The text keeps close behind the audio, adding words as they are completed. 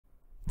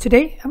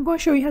Today, I'm going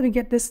to show you how to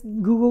get this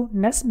Google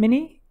Nest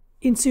Mini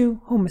into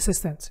Home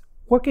Assistant,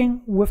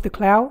 working with the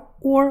cloud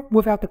or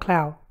without the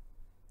cloud.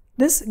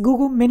 This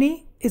Google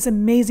Mini is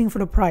amazing for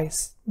the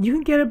price. You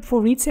can get it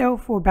for retail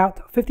for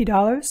about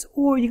 $50,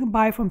 or you can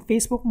buy it from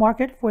Facebook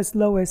Market for as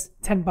low as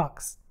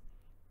 $10.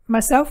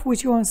 Myself,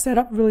 which you want to set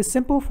up really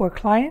simple for a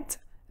client.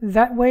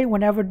 That way,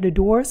 whenever the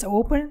doors are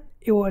open,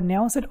 it will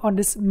announce it on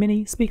this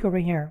mini speaker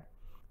right here.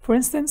 For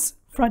instance,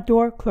 front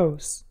door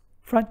close,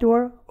 front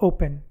door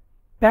open,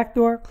 back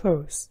door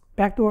close,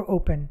 back door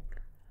open.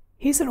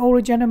 He's an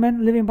older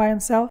gentleman living by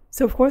himself,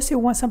 so of course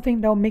he'll want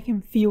something that will make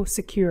him feel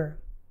secure.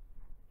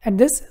 And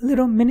this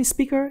little mini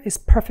speaker is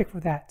perfect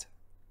for that.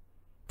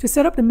 To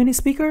set up the mini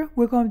speaker,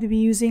 we're going to be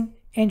using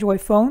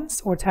Android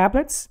phones or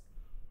tablets.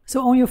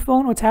 So on your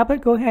phone or tablet,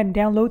 go ahead and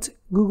download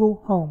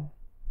Google Home.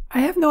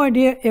 I have no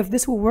idea if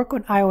this will work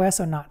on iOS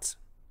or not.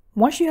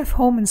 Once you have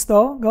Home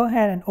installed, go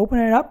ahead and open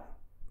it up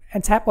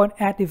and tap on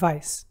Add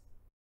Device.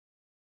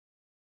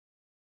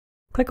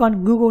 Click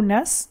on Google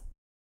Nest.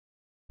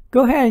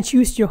 Go ahead and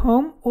choose your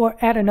home or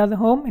add another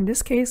home. In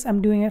this case,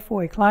 I'm doing it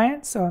for a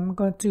client, so I'm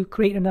going to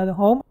create another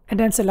home and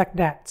then select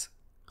that.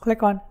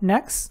 Click on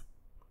Next.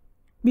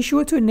 Be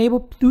sure to enable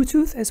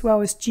Bluetooth as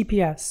well as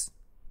GPS.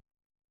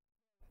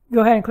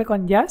 Go ahead and click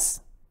on Yes.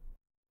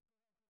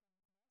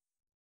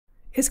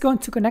 It's going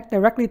to connect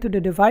directly to the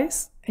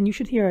device and you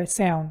should hear a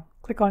sound.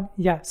 Click on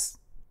Yes.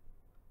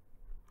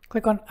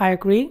 Click on I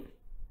agree.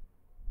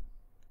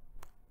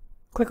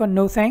 Click on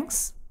No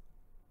thanks.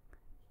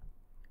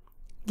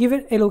 Give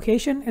it a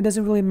location, it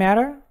doesn't really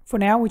matter. For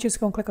now, we're just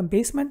going to click on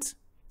basement.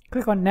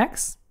 Click on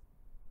Next.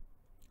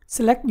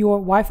 Select your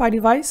Wi-Fi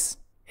device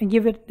and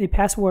give it the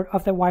password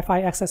of the Wi-Fi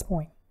access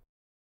point.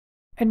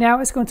 And now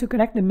it's going to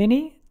connect the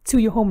Mini to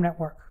your home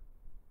network.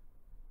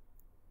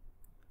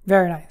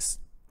 Very nice.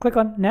 Click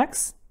on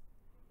Next.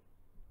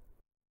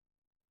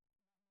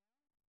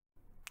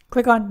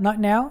 Click on Not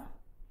Now.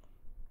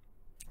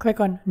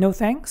 Click on No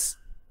Thanks.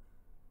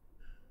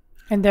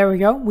 And there we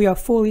go, we are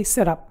fully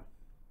set up.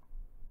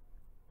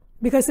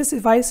 Because this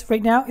device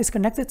right now is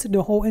connected to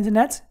the whole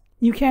internet,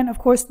 you can of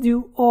course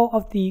do all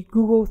of the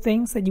Google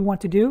things that you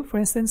want to do. For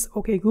instance,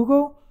 okay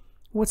Google,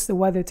 what's the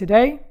weather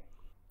today?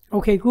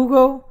 Okay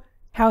Google,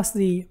 how's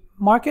the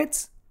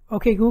market?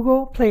 Okay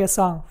Google, play a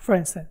song, for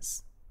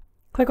instance.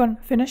 Click on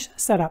Finish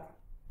Setup.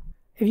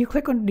 If you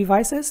click on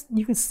Devices,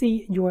 you can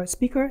see your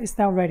speaker is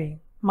now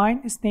ready.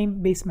 Mine is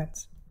named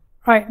Basement.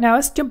 Alright, now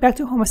let's jump back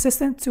to Home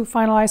Assistant to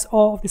finalize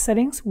all of the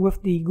settings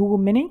with the Google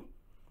Mini.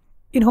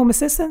 In Home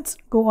Assistant,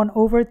 go on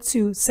over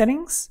to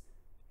Settings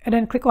and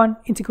then click on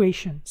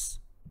Integrations.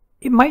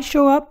 It might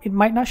show up, it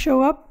might not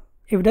show up.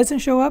 If it doesn't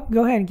show up,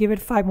 go ahead and give it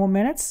 5 more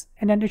minutes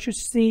and then you should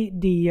see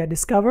the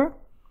Discover.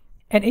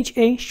 And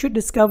HA should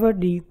discover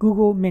the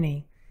Google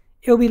Mini.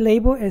 It will be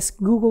labeled as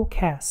Google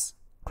Cast.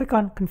 Click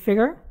on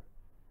Configure.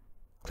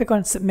 Click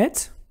on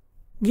Submit.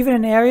 Give it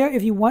an area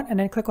if you want and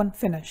then click on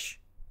Finish.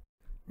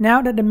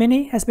 Now that the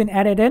Mini has been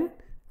added in,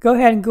 go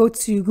ahead and go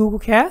to Google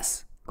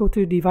Cast. Go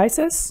to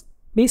Devices.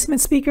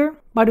 Basement speaker,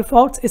 by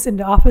default, is in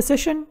the off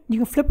position. You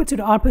can flip it to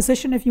the on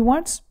position if you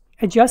want.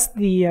 Adjust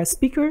the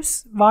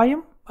speaker's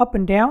volume up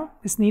and down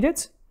as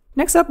needed.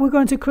 Next up, we're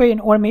going to create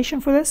an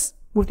automation for this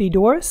with the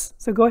doors.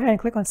 So go ahead and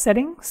click on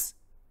Settings,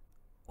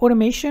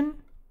 Automation,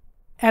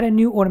 add a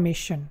new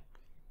automation.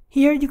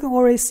 Here you can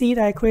already see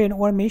that I created an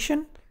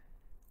automation.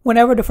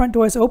 Whenever the front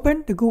door is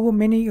open, the Google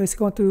Mini is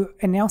going to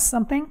announce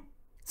something.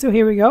 So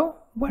here we go.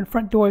 When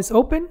front door is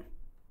open,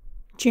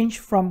 change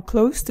from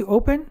closed to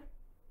open.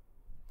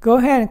 Go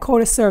ahead and call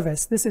this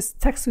service. This is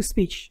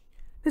text-to-speech.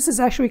 This is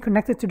actually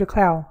connected to the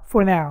cloud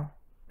for now.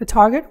 The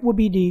target will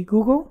be the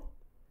Google.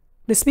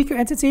 The speaker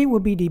entity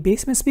will be the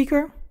basement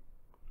speaker.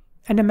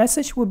 And the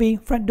message will be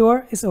front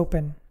door is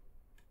open.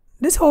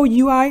 This whole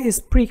UI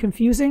is pretty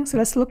confusing, so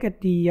let's look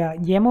at the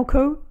YAML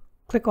code.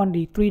 Click on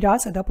the 3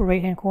 dots at the upper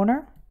right hand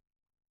corner.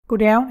 Go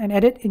down and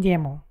edit in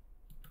YAML.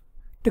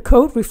 The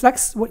code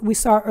reflects what we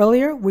saw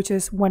earlier, which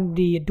is when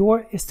the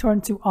door is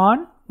turned to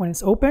on, when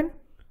it's open.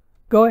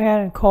 Go ahead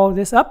and call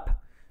this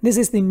up. This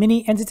is the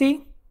Mini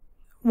entity.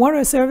 One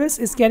of the service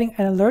is getting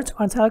an alert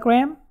on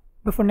Telegram,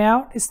 but for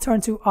now it's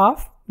turned to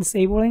off,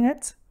 disabling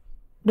it.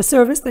 The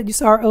service that you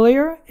saw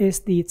earlier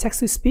is the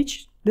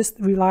text-to-speech. This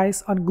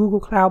relies on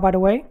Google Cloud, by the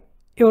way.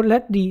 It will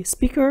let the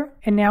speaker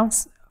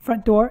announce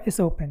front door is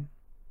open.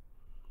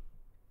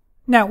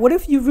 Now, what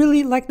if you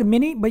really like the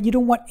Mini, but you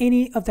don't want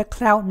any of the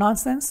cloud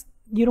nonsense?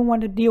 You don't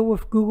want to deal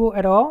with Google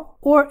at all?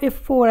 Or if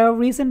for whatever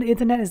reason the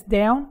internet is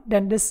down,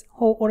 then this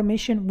whole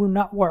automation will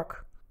not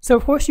work. So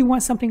of course you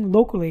want something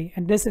locally,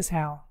 and this is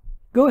how.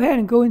 Go ahead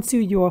and go into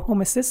your Home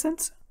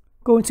Assistant,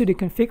 go into the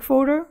Config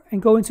folder,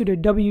 and go into the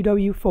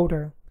WW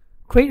folder.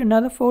 Create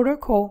another folder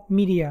called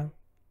Media.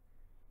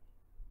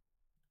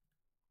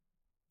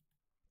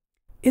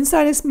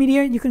 Inside this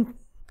media, you can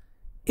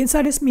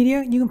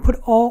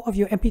put all of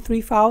your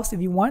MP3 files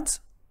if you want.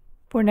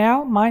 For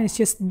now, mine is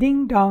just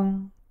ding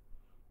dong.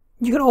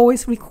 You can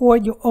always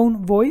record your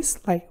own voice,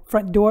 like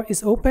front door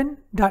is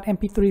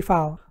open.mp3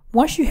 file.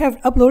 Once you have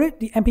uploaded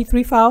the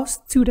MP3 files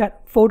to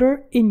that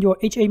folder in your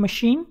HA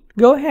machine,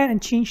 go ahead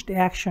and change the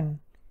action.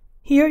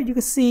 Here you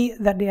can see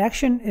that the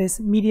action is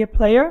media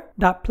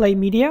player.play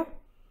media.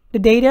 The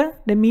data,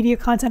 the media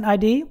content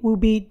ID, will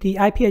be the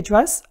IP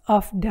address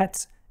of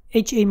that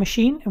HA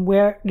machine and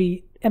where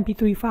the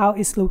MP3 file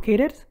is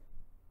located.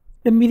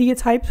 The media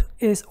type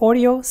is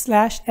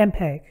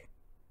audio/MPEG.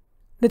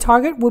 The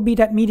target will be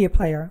that media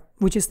player,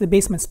 which is the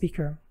basement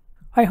speaker.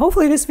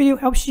 Hopefully this video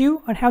helps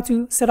you on how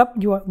to set up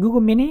your Google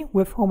Mini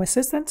with Home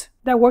Assistant.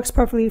 That works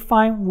perfectly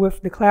fine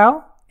with the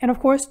cloud. And of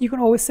course, you can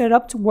always set it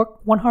up to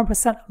work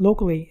 100%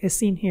 locally, as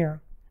seen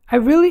here. I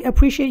really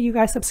appreciate you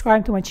guys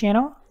subscribing to my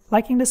channel,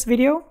 liking this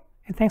video,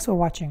 and thanks for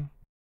watching.